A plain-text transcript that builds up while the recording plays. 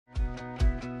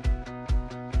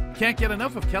Can't get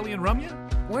enough of Kelly and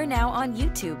Ramya? We're now on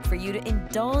YouTube for you to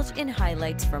indulge in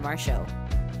highlights from our show.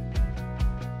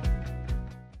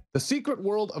 The Secret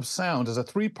World of Sound is a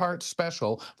 3-part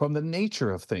special from the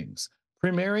nature of things.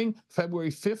 Premiering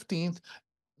February 15th,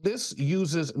 this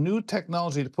uses new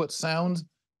technology to put sound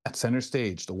at center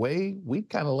stage, the way we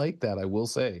kind of like that, I will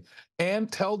say,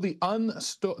 and tell the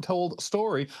untold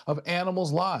story of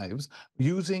animals' lives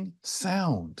using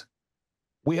sound.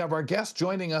 We have our guest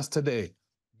joining us today,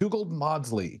 Dugald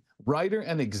Maudsley, writer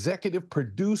and executive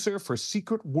producer for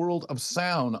Secret World of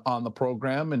Sound on the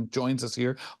program, and joins us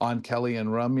here on Kelly and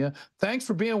Ramya. Thanks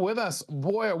for being with us.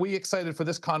 Boy, are we excited for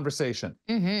this conversation.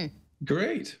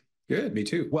 Great. Good. Me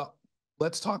too. Well,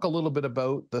 let's talk a little bit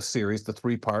about the series, the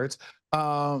 3 parts.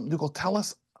 Dugald, tell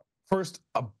us first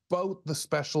about the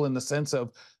special in the sense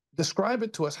of, describe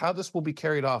it to us, how this will be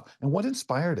carried off, and what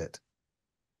inspired it.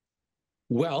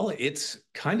 Well, it's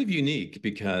kind of unique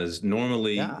because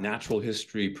normally natural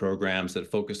history programs that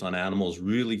focus on animals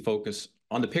really focus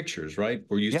on the pictures, right?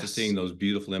 We're used to seeing those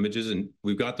beautiful images, and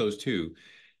we've got those too.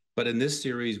 But in this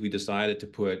series, we decided to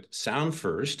put sound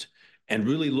first and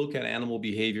really look at animal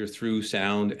behavior through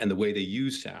sound and the way they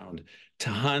use sound to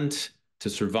hunt, to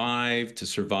survive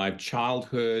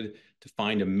childhood, to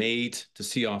find a mate, to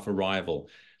see off a rival.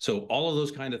 So all of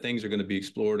those kind of things are going to be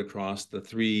explored across the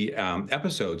 3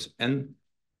 episodes. And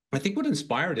I think what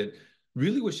inspired it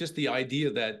really was just the idea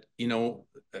that, you know,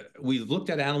 we've looked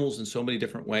at animals in so many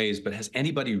different ways, but has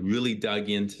anybody really dug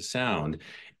into sound?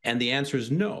 And the answer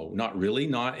is no, not really,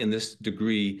 not in this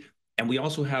degree. And we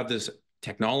also have this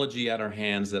technology at our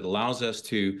hands that allows us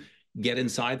to get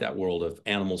inside that world of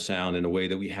animal sound in a way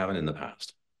that we haven't in the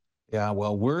past. Yeah,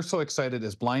 well, we're so excited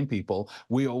as blind people.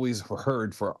 We always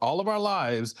heard for all of our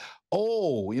lives,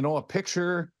 oh, you know, a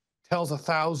picture tells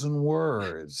 1,000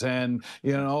 words, and,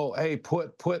 you know, hey,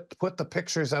 put the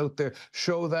pictures out there,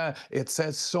 show that it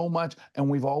says so much. And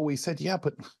we've always said, yeah,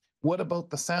 but what about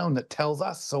the sound that tells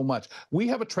us so much? We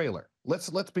have a trailer. Let's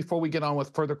before we get on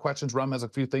with further questions, Rum has a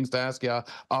few things to ask you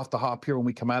off the hop here when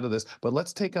we come out of this, but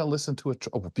let's take a listen to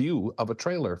a view of a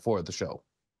trailer for the show.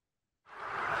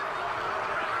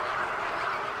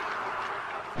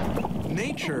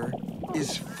 Nature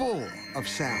is full of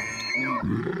sound.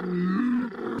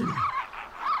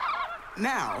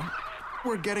 Now,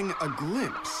 we're getting a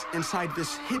glimpse inside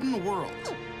this hidden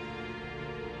world.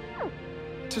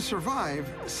 To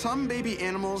survive, some baby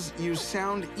animals use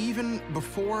sound even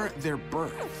before their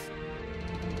birth.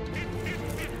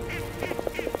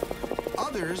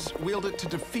 Others wield it to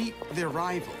defeat their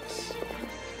rivals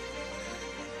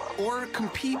or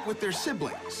compete with their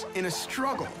siblings in a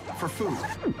struggle for food.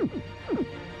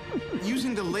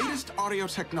 Using the latest audio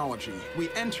technology, we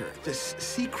enter this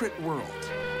secret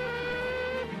world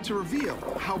to reveal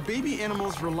how baby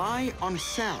animals rely on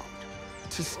sound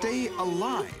to stay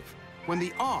alive when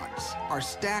the odds are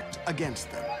stacked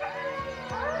against them.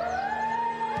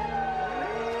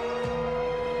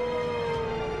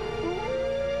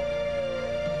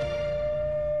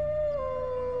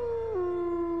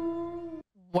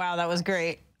 Wow, that was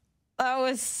great. That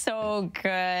was so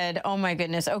good. Oh my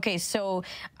goodness. Okay, so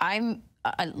I'm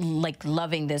like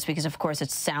loving this because of course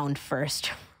it's sound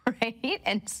first, right?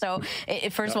 And so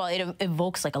first of all, it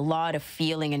evokes like a lot of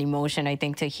feeling and emotion, I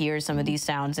think, to hear some of these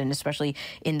sounds, and especially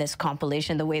in this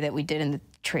compilation, the way that we did in the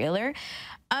trailer.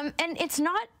 And it's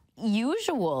not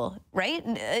usual, right,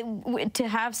 to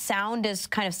have sound as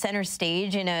kind of center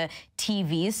stage in a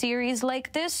TV series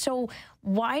like this. So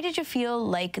why did you feel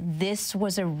like this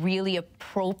was a really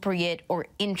appropriate or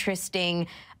interesting,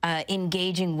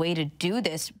 engaging way to do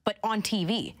this, but on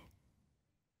TV?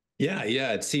 Yeah,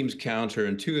 it seems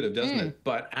counterintuitive, doesn't it?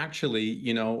 But actually,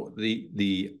 you know,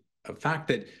 the fact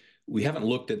that we haven't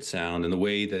looked at sound in the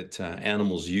way that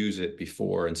animals use it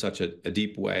before in such a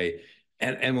deep way.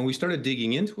 And when we started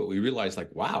digging into it, we realized, like,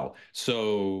 wow,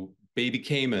 so baby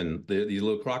caiman, these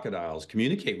little crocodiles,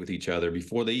 communicate with each other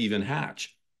before they even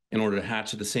hatch in order to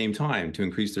hatch at the same time to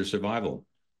increase their survival.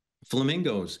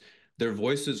 Flamingos, their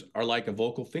voices are like a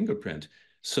vocal fingerprint,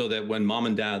 so that when mom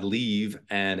and dad leave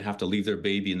and have to leave their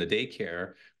baby in the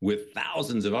daycare with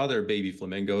thousands of other baby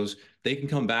flamingos, they can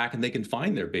come back and they can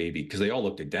find their baby because they all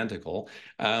looked identical.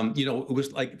 You know, it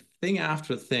was like thing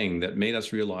after thing that made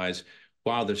us realize,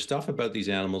 wow, there's stuff about these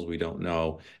animals we don't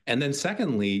know. And then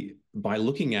secondly, by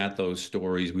looking at those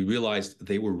stories, we realized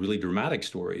they were really dramatic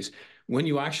stories. When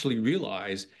you actually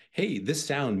realize, hey, this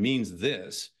sound means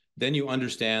this, then you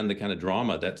understand the kind of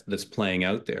drama that's playing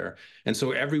out there. And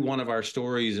so every one of our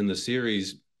stories in the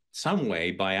series, some way,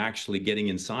 by actually getting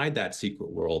inside that secret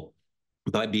world,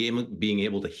 by being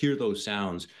able to hear those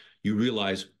sounds, you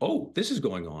realize, oh, this is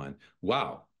going on.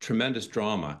 Wow, tremendous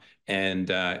drama. And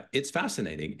it's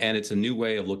fascinating. And it's a new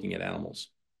way of looking at animals.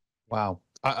 Wow.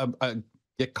 I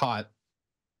get caught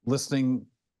listening,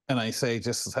 and I say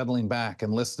just settling back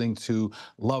and listening to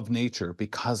Love Nature,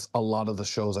 because a lot of the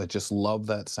shows, I just love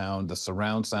that sound, the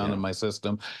surround sound in my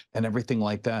system and everything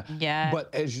like that. Yeah.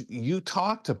 But as you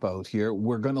talked about here,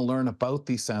 we're going to learn about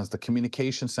these sounds, the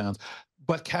communication sounds,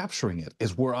 but capturing it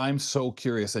is where I'm so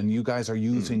curious. And you guys are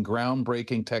using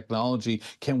groundbreaking technology.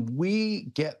 Can we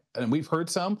get, and we've heard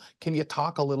some, can you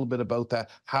talk a little bit about that?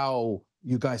 How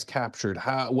you guys captured,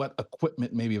 what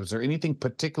equipment maybe, was there anything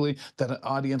particularly that an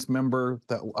audience member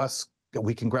that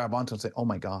we can grab onto and say, oh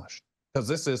my gosh, because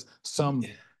this is some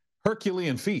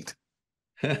Herculean feat.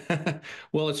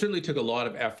 Well, it certainly took a lot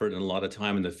of effort and a lot of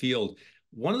time in the field.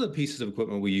 One of the pieces of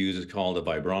equipment we use is called a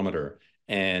vibrometer.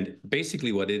 And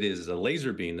basically what it is a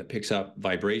laser beam that picks up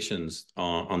vibrations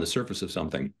on the surface of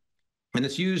something. And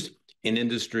it's used in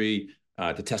industry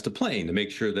to test a plane, to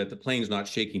make sure that the plane's not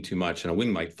shaking too much and a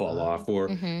wing might fall off, or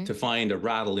to find a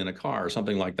rattle in a car or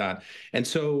something like that. And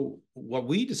so what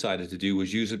we decided to do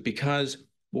was use it because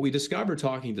what we discovered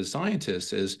talking to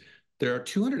scientists is there are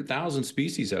 200,000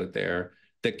 species out there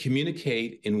that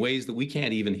communicate in ways that we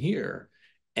can't even hear.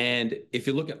 And if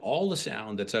you look at all the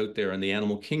sound that's out there in the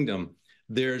animal kingdom,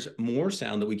 there's more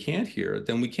sound that we can't hear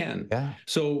than we can. Yeah.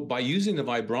 So by using the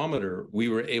vibrometer, we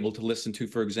were able to listen to,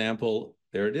 for example,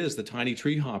 there it is, the tiny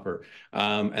tree hopper.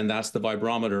 And that's the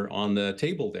vibrometer on the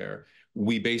table there.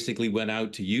 We basically went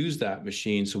out to use that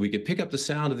machine so we could pick up the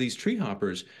sound of these tree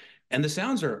hoppers. And the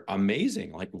sounds are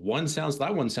amazing. Like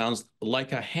that one sounds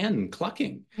like a hen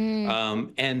clucking.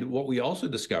 And what we also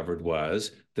discovered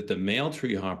was that the male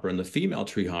tree hopper and the female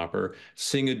tree hopper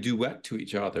sing a duet to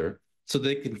each other so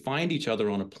they can find each other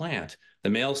on a plant. The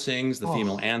male sings, the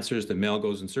female answers, the male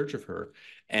goes in search of her.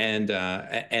 And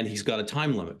he's got a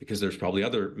time limit because there's probably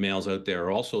other males out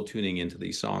there also tuning into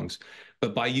these songs.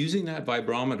 But by using that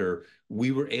vibrometer,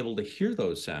 we were able to hear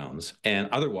those sounds, and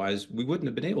otherwise we wouldn't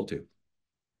have been able to.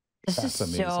 This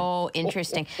is so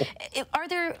interesting. Are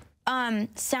there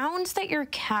sounds that you're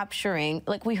capturing?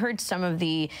 Like we heard some of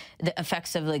the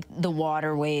effects of like the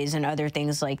waterways and other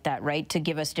things like that, right? To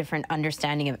give us different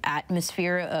understanding of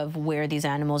atmosphere of where these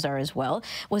animals are as well.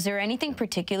 Was there anything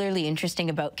particularly interesting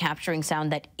about capturing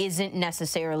sound that isn't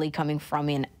necessarily coming from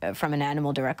an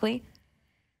animal directly?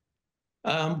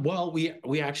 Well,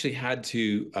 we actually had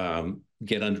to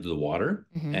get under the water,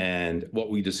 and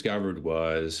what we discovered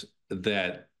was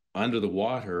that under the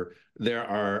water, there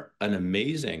are an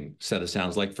amazing set of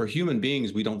sounds. Like for human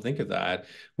beings, we don't think of that.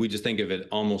 We just think of it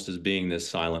almost as being this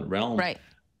silent realm. Right.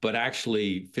 But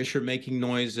actually, fish are making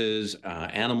noises,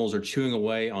 animals are chewing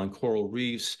away on coral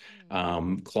reefs,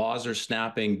 claws are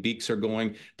snapping, beaks are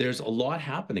going. There's a lot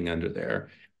happening under there.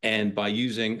 And by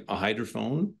using a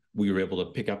hydrophone, we were able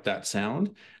to pick up that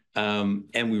sound. And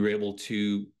we were able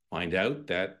to find out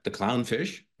that the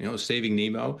clownfish, Saving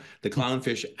Nemo, the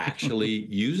clownfish actually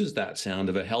uses that sound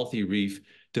of a healthy reef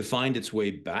to find its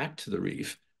way back to the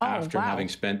reef after having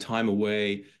spent time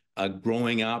away,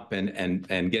 growing up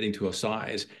and getting to a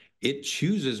size. It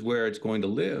chooses where it's going to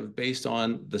live based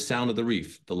on the sound of the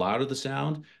reef. The louder the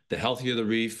sound, the healthier the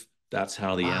reef. That's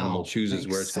how the animal chooses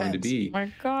where it's going to be. Oh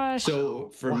my gosh. So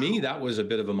for me, that was a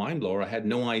bit of a mind blower. I had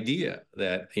no idea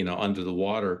that, under the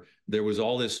water, there was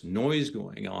all this noise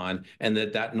going on, and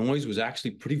that noise was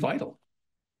actually pretty vital.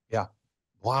 Yeah.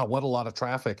 Wow, what a lot of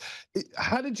traffic.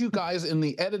 How did you guys in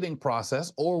the editing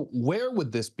process, or where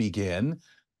would this begin,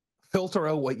 filter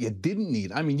out what you didn't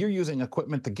need? I mean, you're using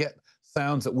equipment to get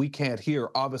sounds that we can't hear.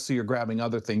 Obviously, you're grabbing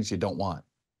other things you don't want.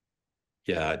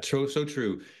 Yeah, so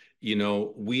true.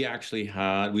 We actually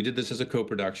we did this as a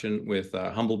co-production with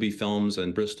Humblebee Films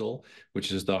and Bristol,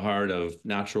 which is the heart of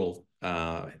natural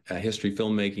history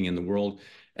filmmaking in the world.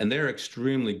 And they're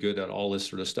extremely good at all this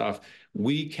sort of stuff.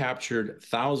 We captured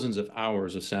thousands of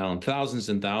hours of sound, thousands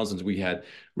and thousands. We had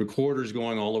recorders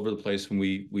going all over the place when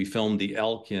we filmed the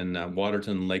elk in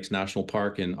Waterton Lakes National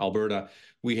Park in Alberta.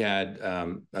 We had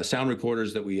sound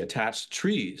recorders that we attached to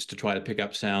trees to try to pick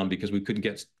up sound because we couldn't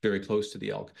get very close to the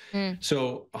elk.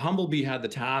 So Humblebee had the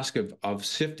task of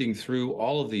sifting through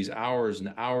all of these hours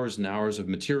and hours and hours of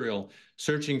material,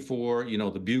 searching for,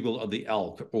 the bugle of the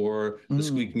elk, or the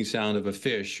squeaking sound of a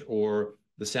fish, or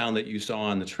the sound that you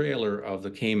saw in the trailer of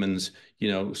the caimans,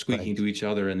 squeaking to each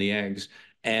other in the eggs.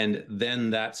 And then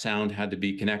that sound had to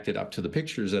be connected up to the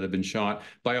pictures that have been shot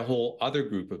by a whole other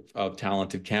group of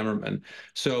talented cameramen.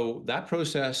 So that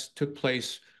process took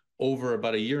place over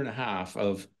about 1.5 years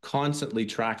of constantly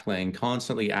track laying,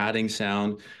 constantly adding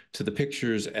sound to the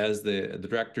pictures as the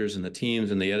directors and the teams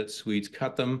and the edit suites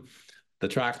cut them. the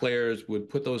track layers would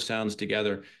put those sounds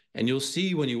together. And you'll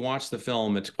see when you watch the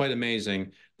film, it's quite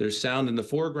amazing. There's sound in the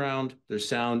foreground, there's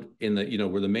sound in the,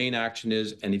 where the main action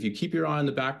is. And if you keep your eye on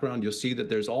the background, you'll see that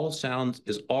there's all sound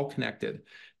is all connected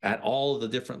at all of the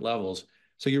different levels.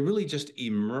 So you're really just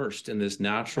immersed in this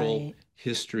natural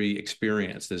history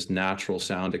experience, this natural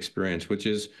sound experience, which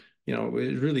is,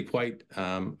 really quite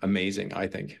amazing, I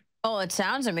think. Oh, it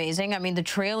sounds amazing. I mean, the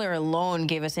trailer alone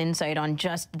gave us insight on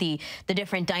just the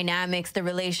different dynamics, the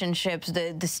relationships,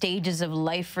 the stages of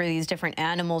life for these different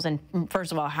animals. And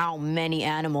first of all, how many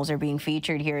animals are being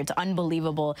featured here. It's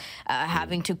unbelievable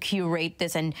having to curate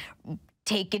this and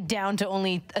take it down to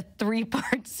only a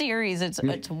 3-part series.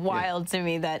 It's wild to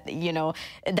me that,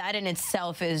 that in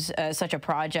itself is such a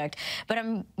project. But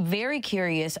I'm very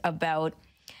curious about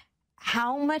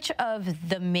how much of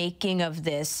the making of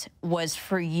this was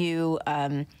for you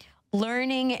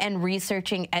learning and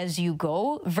researching as you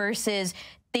go versus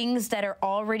things that are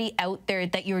already out there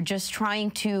that you're just trying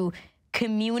to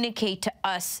communicate to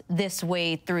us this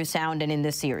way through sound and in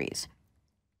this series?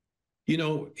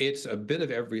 It's a bit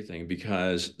of everything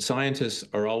because scientists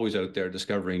are always out there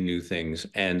discovering new things.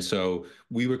 And so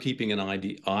we were keeping an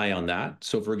eye on that.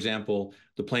 So, for example,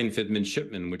 the plain-fin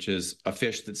midshipman, which is a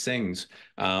fish that sings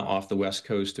off the west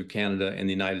coast of Canada and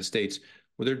the United States,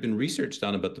 well, there had been research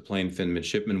done about the plain-fin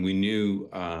midshipman. We knew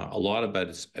a lot about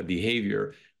its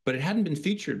behavior, but it hadn't been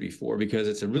featured before because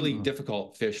it's a really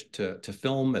difficult fish to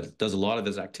film. It does a lot of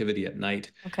its activity at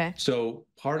night. Okay. So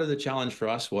part of the challenge for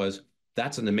us was,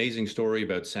 that's an amazing story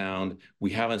about sound.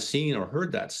 We haven't seen or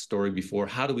heard that story before.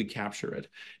 How do we capture it?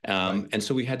 And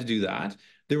so we had to do that.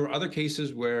 There were other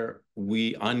cases where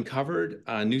we uncovered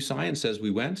new science as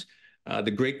we went. The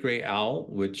great gray owl,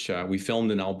 which we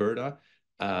filmed in Alberta,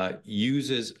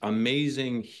 uses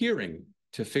amazing hearing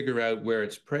to figure out where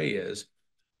its prey is.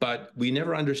 But we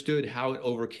never understood how it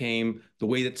overcame the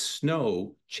way that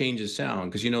snow changes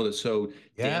sound, because that so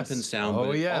dampens sound,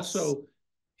 but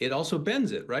it also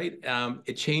bends it, right?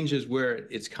 It changes where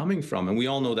it's coming from. And we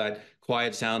all know that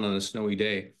quiet sound on a snowy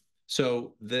day.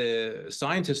 So the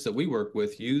scientists that we work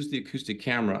with use the acoustic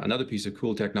camera, another piece of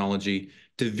cool technology,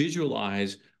 to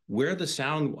visualize where the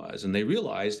sound was. And they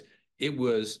realized it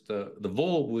was the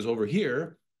vole was over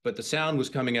here, but the sound was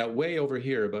coming out way over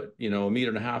here, about, 1.5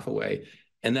 meters away.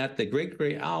 And that the great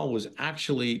gray owl was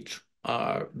actually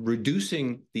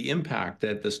reducing the impact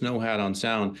that the snow had on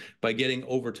sound by getting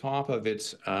over top of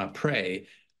its prey,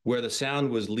 where the sound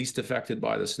was least affected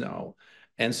by the snow.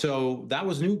 And so that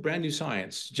was brand new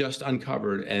science just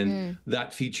uncovered, and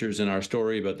that features in our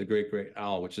story about the great gray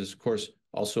owl, which is, of course,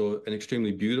 also an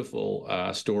extremely beautiful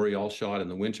story, all shot in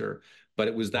the winter. But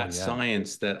it was that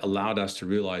science that allowed us to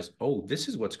realize, oh, this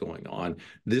is what's going on.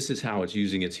 This is how it's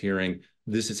using its hearing.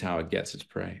 This is how it gets its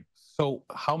prey. So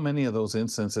how many of those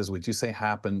instances would you say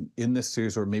happen in this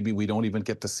series, or maybe we don't even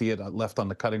get to see it left on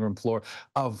the cutting room floor,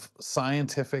 of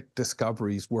scientific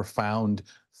discoveries were found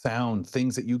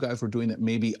things that you guys were doing that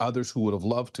maybe others who would have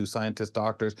loved to, scientists,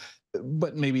 doctors,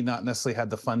 but maybe not necessarily had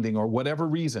the funding or whatever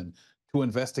reason to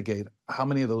investigate? How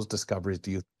many of those discoveries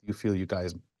do you feel you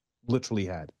guys literally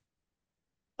had?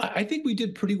 I think we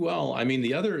did pretty well. I mean,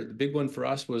 the big one for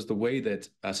us was the way that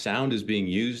sound is being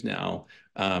used now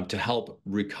to help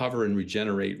recover and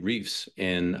regenerate reefs.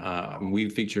 We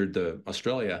featured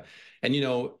Australia. And,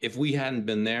 if we hadn't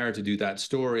been there to do that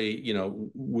story,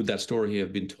 would that story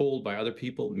have been told by other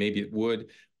people? Maybe it would.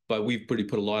 But we've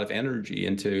put a lot of energy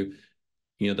into,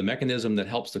 the mechanism that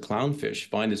helps the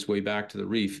clownfish find its way back to the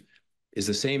reef is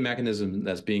the same mechanism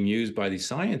that's being used by these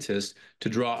scientists to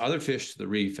draw other fish to the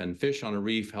reef, and fish on a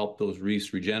reef help those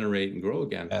reefs regenerate and grow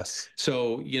again. Yes.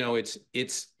 So, it's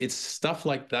stuff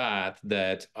like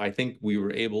that I think we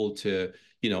were able to,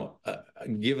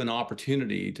 give an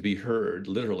opportunity to be heard,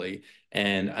 literally,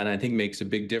 and I think makes a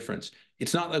big difference.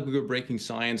 It's not like we were breaking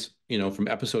science, from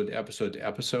episode to episode to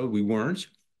episode. We weren't.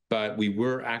 But we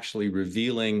were actually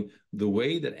revealing the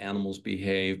way that animals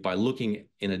behave by looking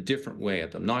in a different way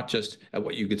at them, not just at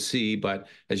what you could see, but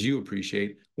as you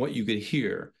appreciate, what you could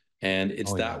hear. And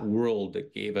it's that world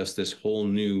that gave us this whole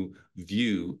new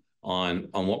view on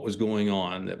what was going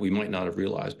on that we might not have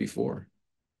realized before.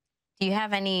 Do you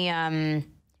have any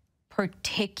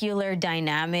particular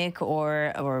dynamic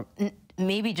or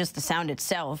maybe just the sound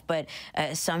itself, but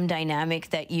some dynamic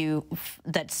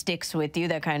that sticks with you,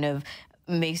 that kind of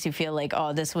makes you feel like,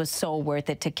 oh, this was so worth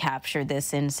it to capture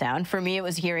this in sound? For me, it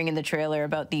was hearing in the trailer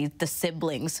about the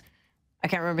siblings. I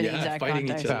can't remember the exact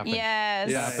context.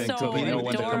 Yes, so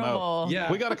adorable.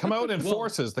 We got to come out in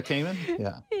forces, the Cayman.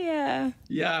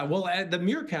 Yeah. Well, the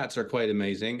meerkats are quite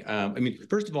amazing. I mean,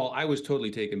 first of all, I was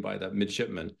totally taken by that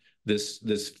midshipman. This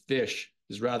fish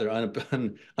rather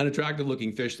unattractive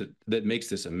looking fish that makes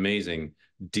this amazing,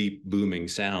 deep, booming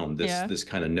sound, this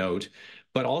kind of note.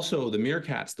 But also the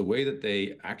meerkats, the way that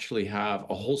they actually have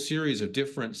a whole series of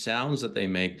different sounds that they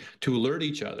make to alert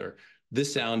each other.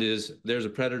 This sound is, there's a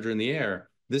predator in the air.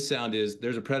 This sound is,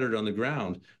 there's a predator on the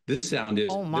ground. This sound is,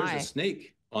 there's a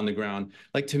snake on the ground.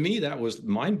 Like, to me, that was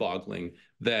mind-boggling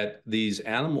that these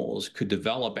animals could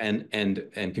develop and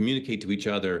communicate to each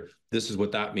other. This is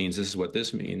what that means. This is what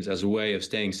this means, as a way of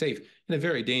staying safe in a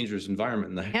very dangerous environment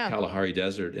in the Kalahari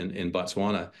Desert in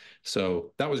Botswana.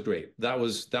 So that was great. That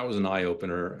was an eye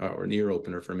opener or an ear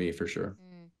opener for me, for sure.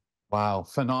 Wow,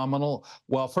 phenomenal.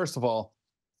 Well, first of all,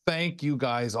 thank you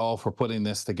guys all for putting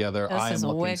this together. I am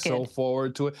looking so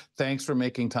forward to it. Thanks for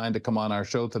making time to come on our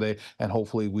show today. And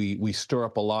hopefully we stir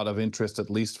up a lot of interest, at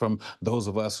least from those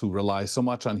of us who rely so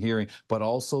much on hearing, but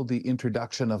also the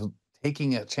introduction of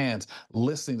taking a chance,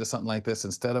 listening to something like this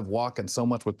instead of walking so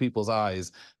much with people's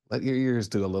eyes. Let your ears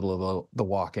do a little of the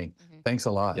walking. Thanks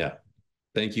a lot. Yeah.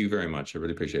 Thank you very much. I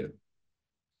really appreciate it.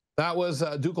 That was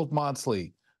Dugald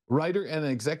Maudsley, writer and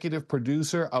executive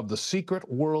producer of The Secret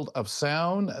World of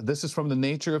Sound. This is from The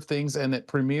Nature of Things, and it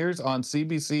premieres on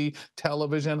CBC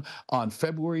television on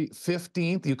February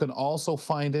 15th. You can also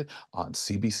find it on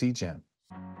CBC Gem.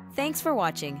 Thanks for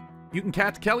watching. You can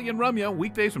catch Kelly and Ramya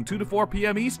weekdays from 2 to 4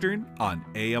 p.m. Eastern on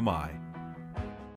AMI.